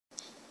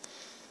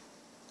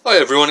Hi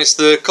everyone, it's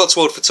the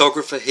Cotswold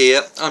photographer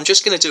here. I'm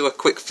just going to do a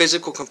quick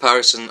physical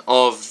comparison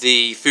of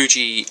the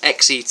Fuji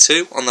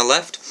X-E2 on the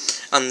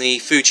left and the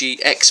Fuji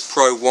X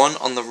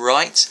Pro1 on the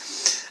right.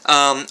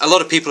 A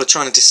lot of people are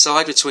trying to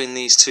decide between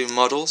these two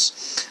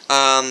models.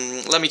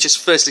 Let me just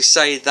firstly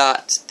say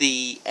that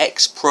the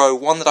X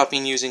Pro1 that I've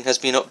been using has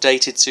been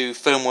updated to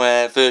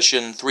firmware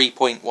version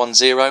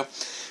 3.10,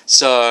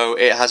 so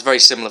it has very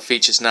similar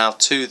features now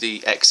to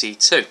the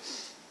X-E2.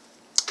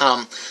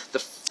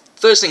 The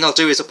first thing I'll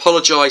do is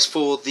apologise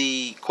for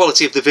the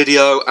quality of the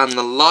video and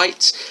the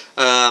light.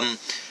 I'm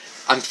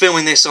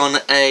filming this on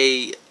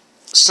a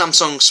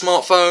Samsung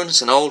smartphone,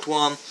 it's an old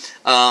one,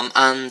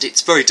 and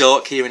it's very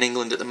dark here in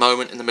England at the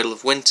moment in the middle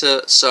of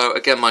winter, so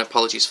again my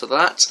apologies for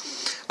that.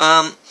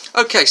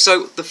 Okay,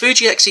 so the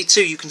Fuji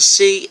X-E2 you can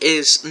see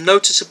is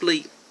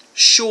noticeably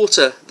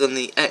shorter than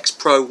the X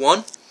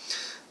Pro1.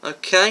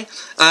 Okay,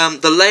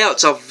 the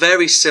layouts are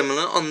very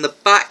similar. On the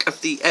back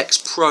of the X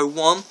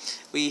Pro1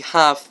 we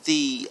have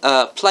the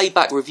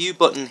playback review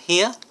button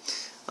here,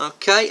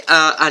 okay,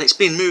 and it's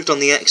been moved on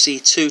the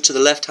X-E2 to the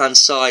left hand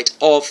side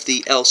of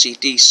the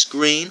LCD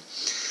screen.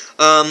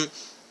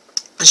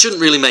 It shouldn't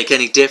really make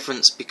any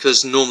difference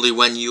because normally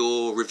when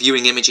you're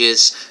reviewing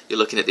images you're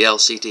looking at the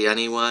LCD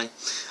anyway.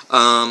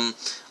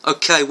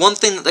 Okay, one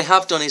thing that they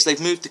have done is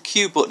they've moved the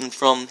Q button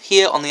from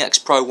here on the X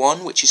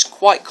Pro1, which is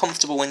quite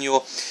comfortable when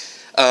you're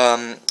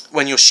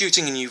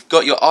shooting and you've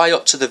got your eye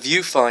up to the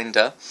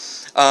viewfinder.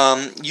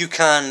 You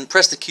can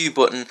press the Q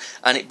button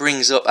and it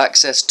brings up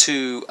access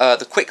to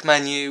the quick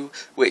menu,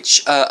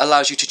 which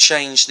allows you to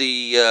change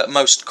the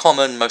most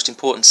common, most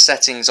important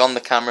settings on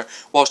the camera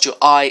whilst your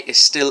eye is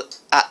still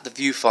at the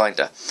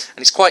viewfinder, and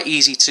it's quite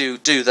easy to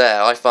do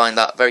there. I find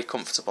that very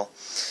comfortable.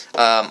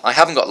 I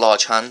haven't got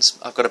large hands,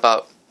 I've got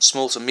about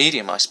small to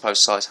medium I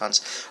suppose size hands,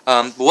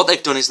 but what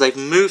they've done is they've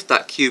moved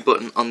that Q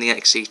button on the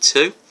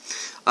X-E2.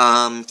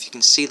 If you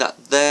can see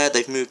that there,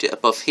 they've moved it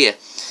above here.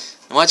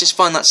 Now, I just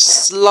find that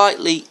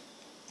slightly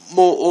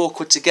more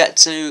awkward to get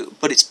to,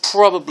 but it's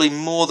probably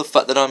more the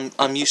fact that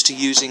I'm used to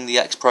using the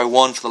X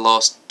Pro1 for the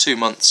last 2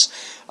 months,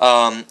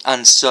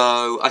 and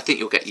so I think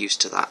you'll get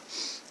used to that.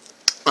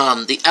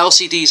 The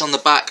LCDs on the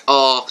back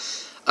are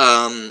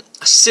a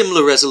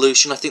similar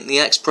resolution. I think the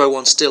X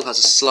Pro1 still has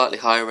a slightly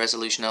higher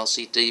resolution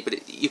LCD,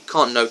 but you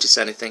can't notice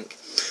anything.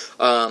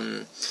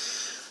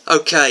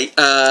 Okay,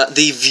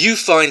 the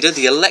viewfinder,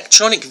 the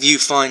electronic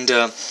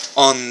viewfinder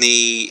on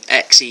the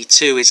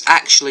X-E2 is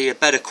actually a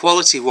better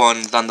quality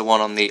one than the one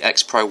on the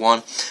X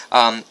Pro1.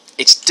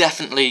 It's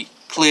definitely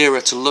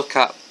clearer to look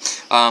at.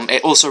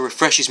 It also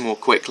refreshes more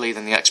quickly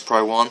than the X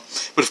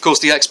Pro1. But of course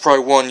the X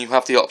Pro1 you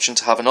have the option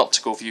to have an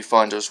optical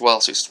viewfinder as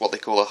well, so it's what they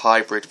call a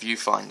hybrid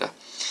viewfinder.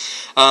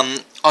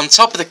 On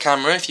top of the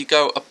camera, if you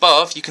go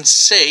above, you can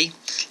see,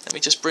 let me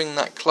just bring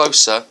that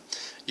closer,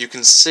 you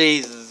can see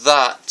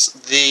that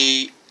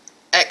the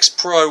X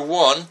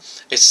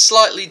Pro1 is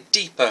slightly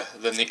deeper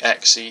than the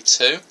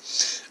X-E2.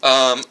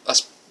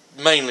 That's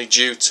mainly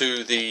due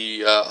to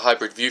the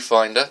hybrid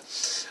viewfinder.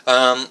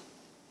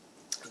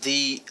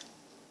 The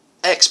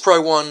X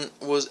Pro1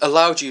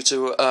 allowed you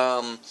to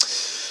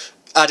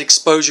add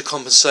exposure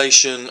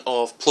compensation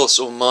of plus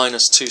or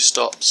minus 2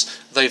 stops.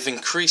 They've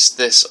increased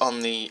this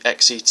on the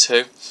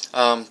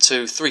X-E2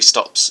 to 3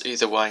 stops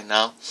either way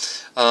now.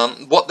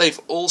 What they've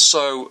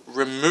also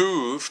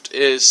removed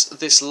is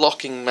this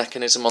locking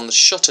mechanism on the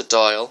shutter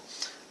dial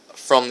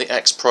from the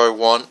X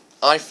Pro1.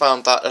 I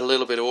found that a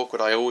little bit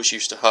awkward. I always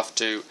used to have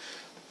to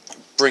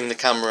bring the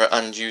camera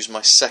and use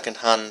my second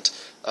hand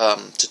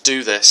to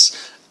do this,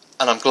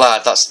 and I'm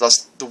glad. That's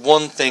the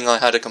one thing I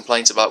had a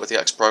complaint about with the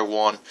X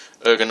Pro1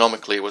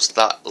 ergonomically, was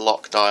that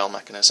lock dial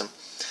mechanism.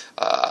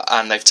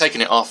 And they've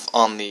taken it off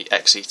on the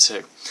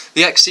X-E2.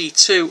 The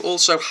X-E2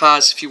 also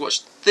has, if you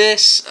watch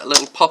this, a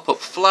little pop-up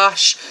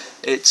flash.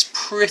 It's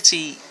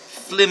pretty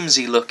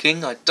flimsy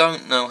looking. I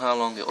don't know how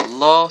long it will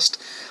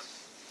last,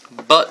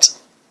 but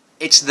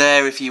it's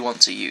there if you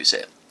want to use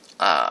it.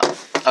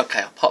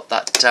 Okay, I'll pop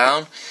that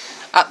down.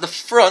 At the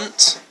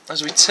front,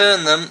 as we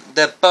turn them,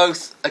 they're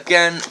both,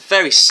 again,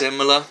 very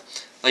similar.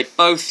 They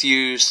both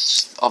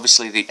use,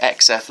 obviously, the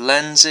XF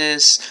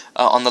lenses.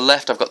 On the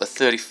left I've got the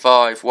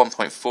 35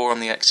 1.4 on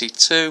the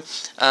X-E2,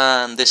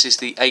 and this is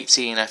the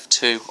 18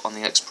 f2 on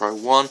the X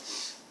Pro1.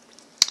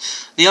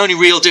 The only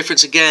real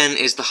difference again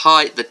is the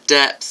height, the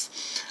depth.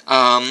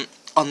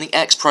 On the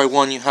X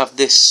Pro1 you have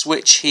this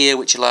switch here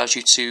which allows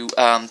you to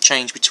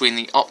change between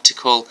the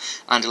optical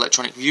and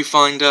electronic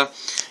viewfinder.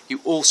 You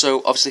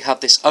also obviously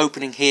have this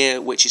opening here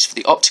which is for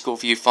the optical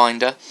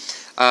viewfinder,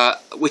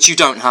 which you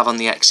don't have on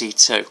the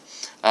X-E2.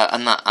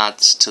 And that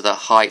adds to the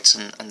height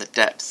and the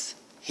depth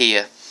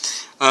here.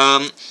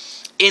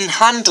 In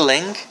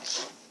handling,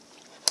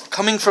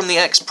 coming from the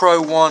X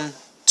Pro1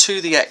 to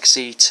the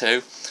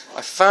X-E2,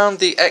 I found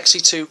the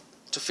X-E2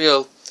 to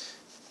feel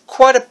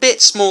quite a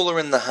bit smaller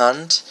in the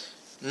hand,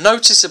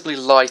 noticeably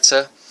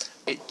lighter.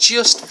 It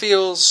just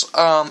feels,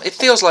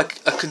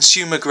 like a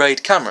consumer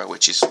grade camera,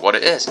 which is what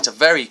it is. It's a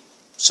very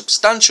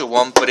substantial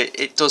one, but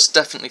it does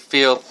definitely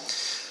feel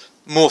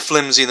more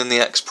flimsy than the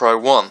X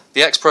Pro1.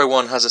 The X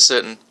Pro1 has a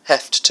certain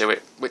heft to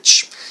it,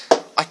 which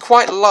I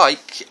quite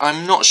like.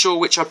 I'm not sure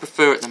which I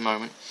prefer at the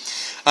moment.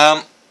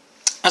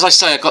 As I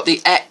say, I got the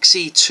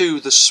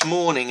XE2 this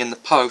morning in the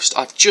post.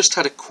 I've just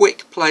had a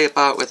quick play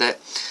about with it.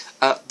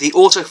 The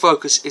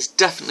autofocus is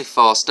definitely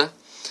faster.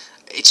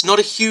 It's not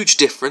a huge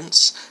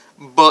difference,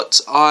 but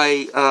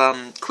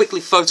I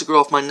quickly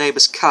photographed my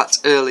neighbour's cat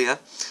earlier,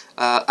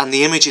 and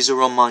the images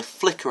are on my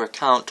Flickr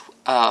account,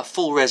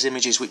 full res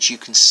images, which you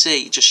can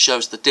see. It just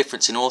shows the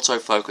difference in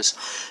autofocus.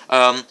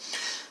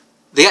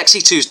 The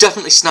XE2 is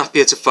definitely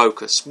snappier to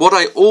focus. What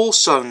I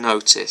also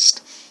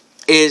noticed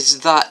is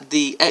that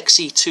the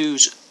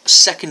XE2's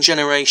second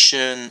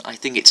generation, I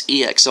think it's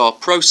EXR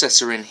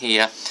processor in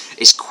here,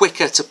 is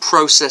quicker to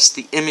process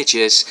the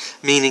images,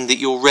 meaning that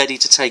you're ready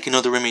to take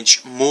another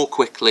image more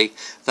quickly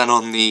than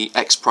on the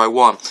X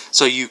Pro1.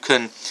 So you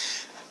can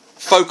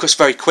focus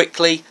very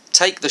quickly,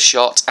 take the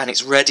shot, and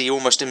it's ready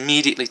almost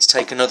immediately to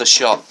take another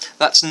shot.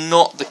 That's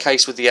not the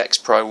case with the X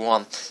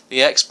Pro1.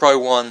 The X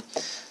Pro1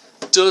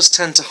 does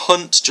tend to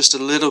hunt just a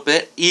little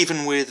bit,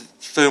 even with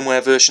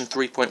firmware version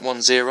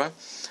 3.10.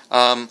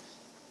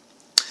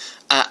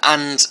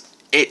 And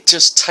it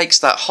just takes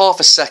that half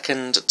a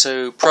second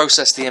to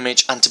process the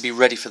image and to be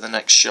ready for the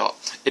next shot.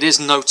 It is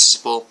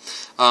noticeable,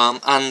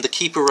 and the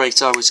keeper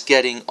rate I was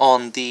getting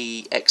on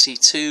the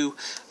XE2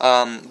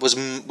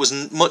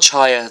 was much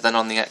higher than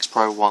on the X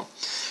Pro1.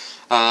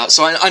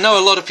 So I know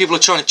a lot of people are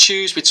trying to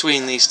choose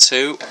between these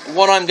two.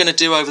 What I'm going to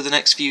do over the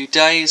next few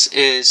days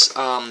is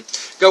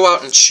go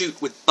out and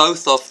shoot with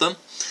both of them.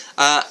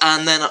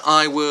 And then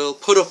I will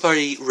put up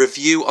a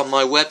review on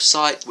my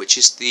website, which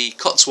is the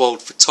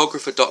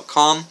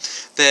cotswoldphotographer.com.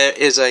 There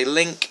is a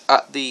link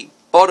at the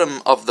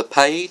bottom of the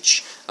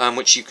page,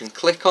 which you can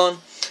click on.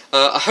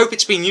 I hope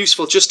it's been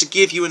useful just to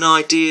give you an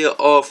idea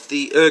of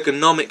the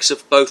ergonomics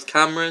of both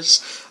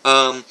cameras.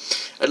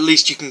 At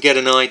least you can get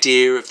an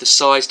idea of the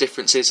size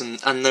differences,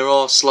 and there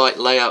are slight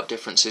layout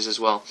differences as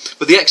well.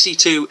 But the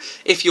XE2,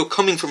 if you're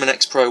coming from an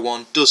X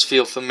Pro1, does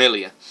feel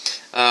familiar.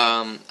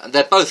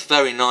 They're both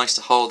very nice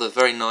to hold. They're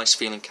very nice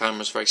feeling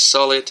cameras, very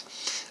solid.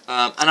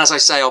 And as I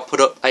say, I'll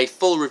put up a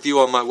full review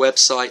on my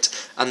website,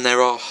 and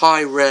there are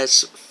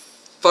high-res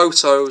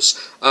photos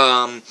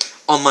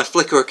on my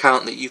Flickr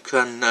account that you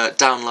can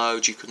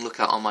download, you can look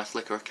at on my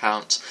Flickr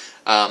account,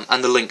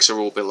 and the links are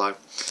all below.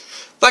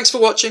 Thanks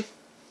for watching.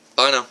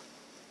 Bye now.